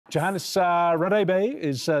Johannes Radebe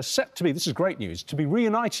is set to be, this is great news, to be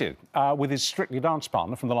reunited with his Strictly Dance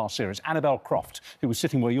partner from the last series, Annabel Croft, who was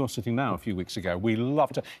sitting where you're sitting now a few weeks ago. We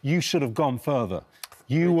loved her. You should have gone further.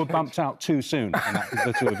 You were bumped out too soon, in that,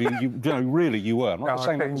 the two of you. You know, really, you were. I'm not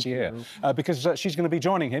saying that because you're here. Because she's going to be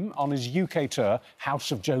joining him on his UK tour,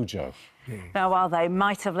 House of Jojo. Now, while they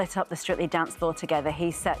might have lit up the Strictly dance floor together,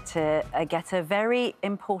 he's set to get a very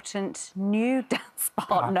important new dance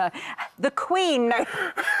partner. The Queen. No,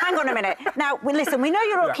 hang on a minute. Now, listen, we know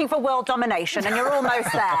you're looking for world domination and you're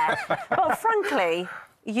almost there. But frankly,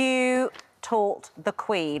 you taught the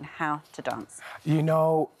Queen how to dance. You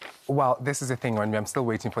know, well, this is the thing, Ronnie. I'm still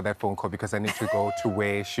waiting for that phone call because I need to go to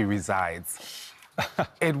where she resides.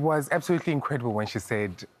 It was absolutely incredible when she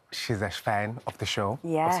said she's a fan of the show.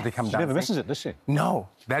 Yes. She never misses it, does she? No,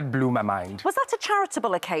 that blew my mind. Was that a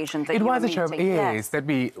charitable occasion that it you was were a charitable, yes. That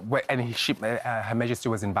we, and Her Majesty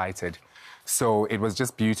was invited. So it was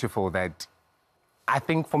just beautiful that, I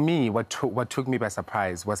think for me, what took me by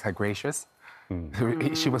surprise was her gracious.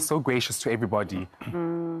 She was so gracious to everybody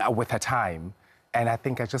with her time. And I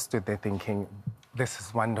think I just stood there thinking, this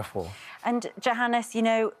is wonderful. And Johannes, you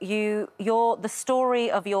know, the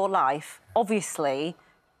story of your life, obviously,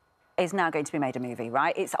 is now going to be made a movie,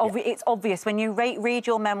 right? It's obvious when you read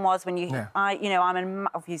your memoirs. When you,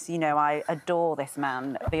 obviously, you know, I adore this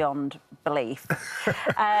man beyond belief.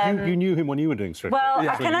 You knew him when you were doing Strictly.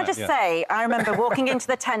 Well, can I just say, I remember walking into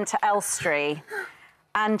the tent at Elstree,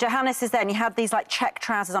 and Johannes is there, and you had these like check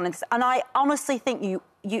trousers on, and I honestly think you're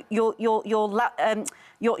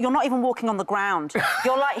not even walking on the ground.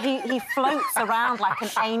 You're like, he floats around like an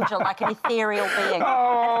angel, like an ethereal being.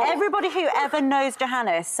 And everybody who ever knows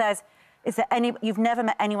Johannes says, you've never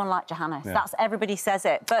met anyone like Johannes. Yeah. Everybody says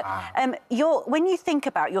it. But when you think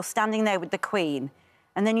about, you're standing there with the Queen,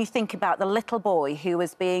 and then you think about the little boy who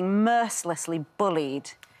was being mercilessly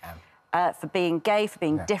bullied for being gay, for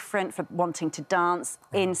being different, for wanting to dance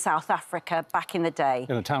in South Africa back in the day.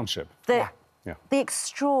 In a township. The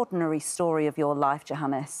extraordinary story of your life,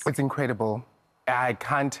 Johannes. It's incredible. I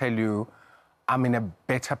can't tell you, I'm in a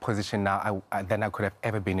better position now than I could have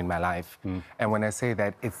ever been in my life. And when I say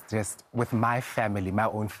that, it's just with my family, my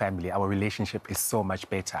own family, our relationship is so much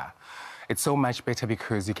better. It's so much better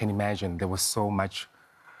because you can imagine there was so much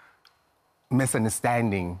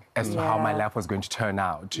misunderstanding as to how my life was going to turn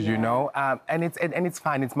out, you know? And it's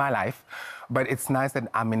fine, it's my life. But it's nice that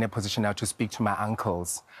I'm in a position now to speak to my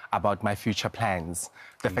uncles about my future plans.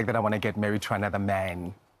 The fact that I want to get married to another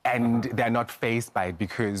man. And they're not fazed by it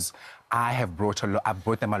because I have brought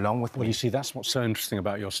them along with me. Well, you see, that's what's so interesting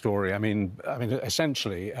about your story. I mean,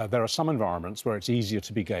 essentially, there are some environments where it's easier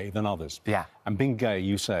to be gay than others. Yeah. And being gay,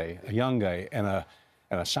 you say, a young gay in a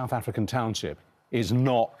South African township is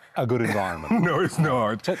not a good environment. No, it's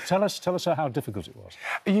not. Tell us how difficult it was.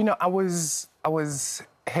 You know, I was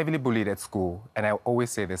heavily bullied at school, and I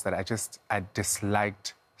always say this, that I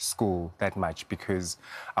disliked school that much because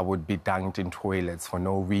I would be dunked in toilets for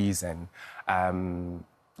no reason,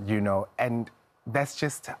 you know, and that's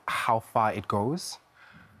just how far it goes.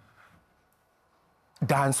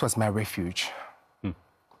 Dance was my refuge,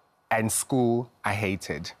 and school I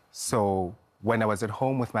hated. So when I was at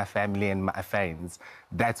home with my family and my friends,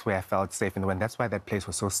 that's where I felt safe. And that's why that place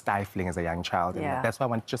was so stifling as a young child. And that's why I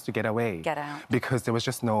wanted just to get away. Get out. Because there was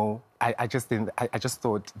just no... I just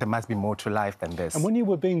thought there must be more to life than this. And when you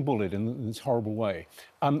were being bullied in this horrible way,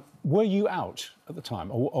 were you out at the time?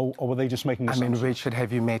 Or were they just making assumptions? I mean, Richard,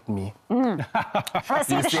 have you met me? Let's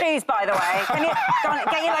see the shoes, by the way. Can you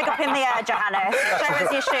get your leg up in the air, Johannes? Show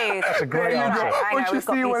us your shoes. That's a great answer.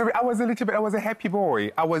 I was a happy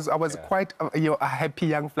boy. I was quite a happy,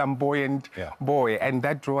 young, flamboyant boy, and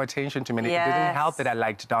that drew attention to me. It didn't help that I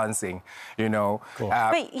liked dancing, you know.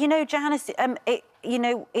 But, you know, Johannes,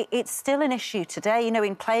 it's still an issue today. You know,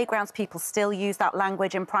 in playgrounds, people still use that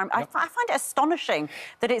language in primary. I find it astonishing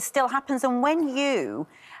that it still happens. And when you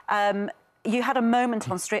had a moment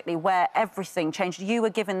on Strictly where everything changed. You were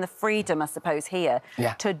given the freedom, I suppose, here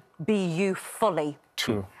to be you fully.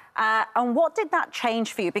 True. And what did that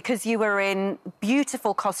change for you? Because you were in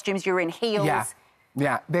beautiful costumes, you were in heels.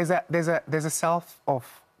 Yeah. There's a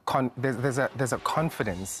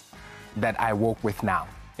confidence that I walk with now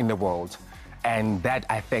in the world. And that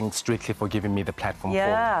I thank Strictly for giving me the platform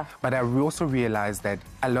for. But I also realized that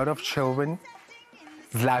a lot of children's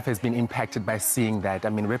life has been impacted by seeing that. I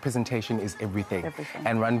mean, representation is everything.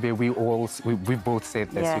 And Ranveer, we've both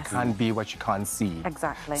said this. You can't be what you can't see.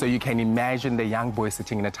 Exactly. So you can imagine the young boy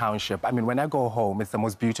sitting in a township. I mean, when I go home, it's the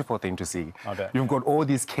most beautiful thing to see. You've got all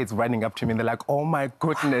these kids running up to me and they're like, oh my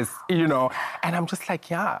goodness, you know. And I'm just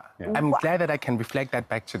like, I'm glad that I can reflect that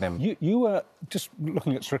back to them. You were just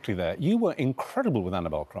looking at Strictly there, you were incredible with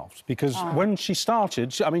Annabel Croft because when she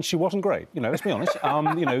started, I mean, she wasn't great. You know, let's be honest.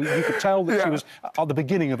 You know, you could tell that she was at the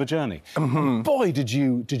beginning of a journey. Boy, did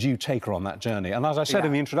you take her on that journey. And as I said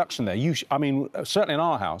in the introduction there, I mean, certainly in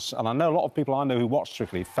our house, and I know a lot of people I know who watched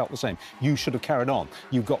Strictly felt the same. You should have carried on.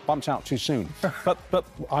 You got bumped out too soon. but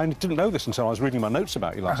I didn't know this until I was reading my notes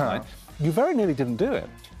about you last night. You very nearly didn't do it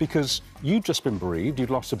because you'd just been bereaved.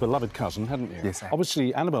 You'd lost a beloved cousin, hadn't you? Yes,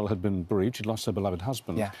 obviously, Annabel had been bereaved. She'd lost her beloved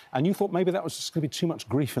husband. Yeah. And you thought maybe that was just going to be too much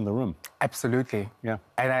grief in the room. Absolutely. Yeah.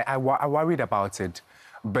 And I worried about it,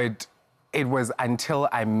 but it was until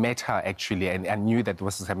I met her, actually, and I knew that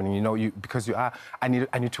this was happening. You know, because I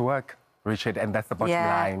need to work, Richard, and that's the bottom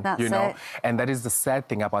line, that's you know. it. And that is the sad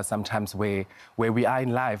thing about sometimes where we are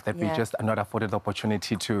in life, that we just are not afforded the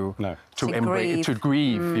opportunity to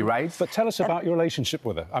grieve, right? But tell us about your relationship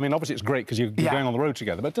with her. I mean, obviously it's great because you're going on the road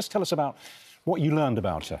together, but just tell us about what you learned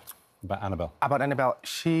about her, about Annabel. About Annabel,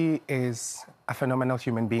 she is a phenomenal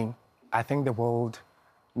human being. I think the world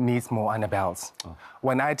needs more Annabels.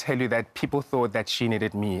 When I tell you that people thought that she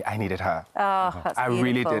needed me, I needed her. Oh, that's I beautiful.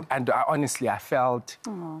 really did. And honestly, I felt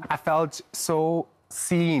so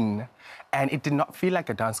seen. And it did not feel like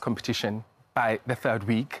a dance competition by the third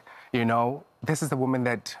week. You know, this is a woman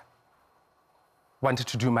that wanted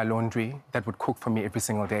to do my laundry, that would cook for me every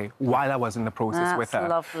single day while I was in the process with her. That's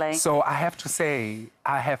lovely. So I have to say,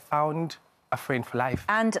 I have found a friend for life.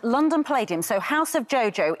 And London Palladium, so House of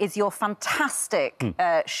Jojo is your fantastic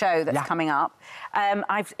show that's coming up.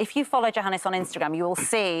 If you follow Johannes on Instagram, you will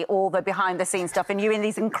see all the behind-the-scenes stuff and you in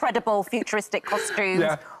these incredible futuristic costumes.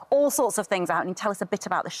 All sorts of things out. And tell us a bit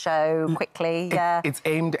about the show quickly. It's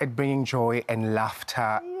aimed at bringing joy and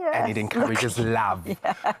laughter, and it encourages love.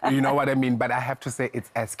 You know what I mean? But I have to say,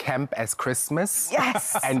 it's as camp as Christmas.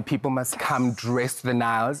 Yes. And people must come dressed to the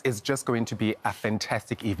nines. It's just going to be a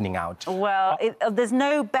fantastic evening out. Well, there's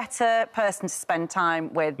no better person to spend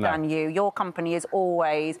time with than you. Your company is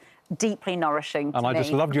always deeply nourishing to me. And I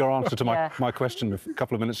just loved your answer to my question a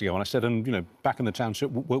couple of minutes ago. And I said, and, you know, back in the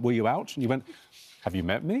township, were you out? And you went, have you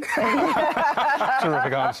met me?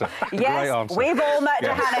 Terrific answer. Yes, great answer. We've all met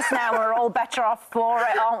Johannes now. We're all better off for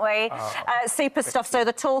it, aren't we? Super stuff. So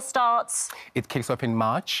the tour starts? It kicks off in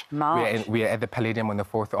March. We're at the Palladium on the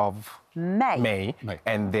 4th of May.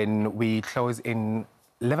 And then we close in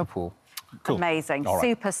Liverpool. Cool. Amazing.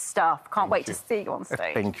 Super stuff. Can't wait to see you on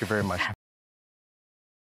stage. Thank you very much.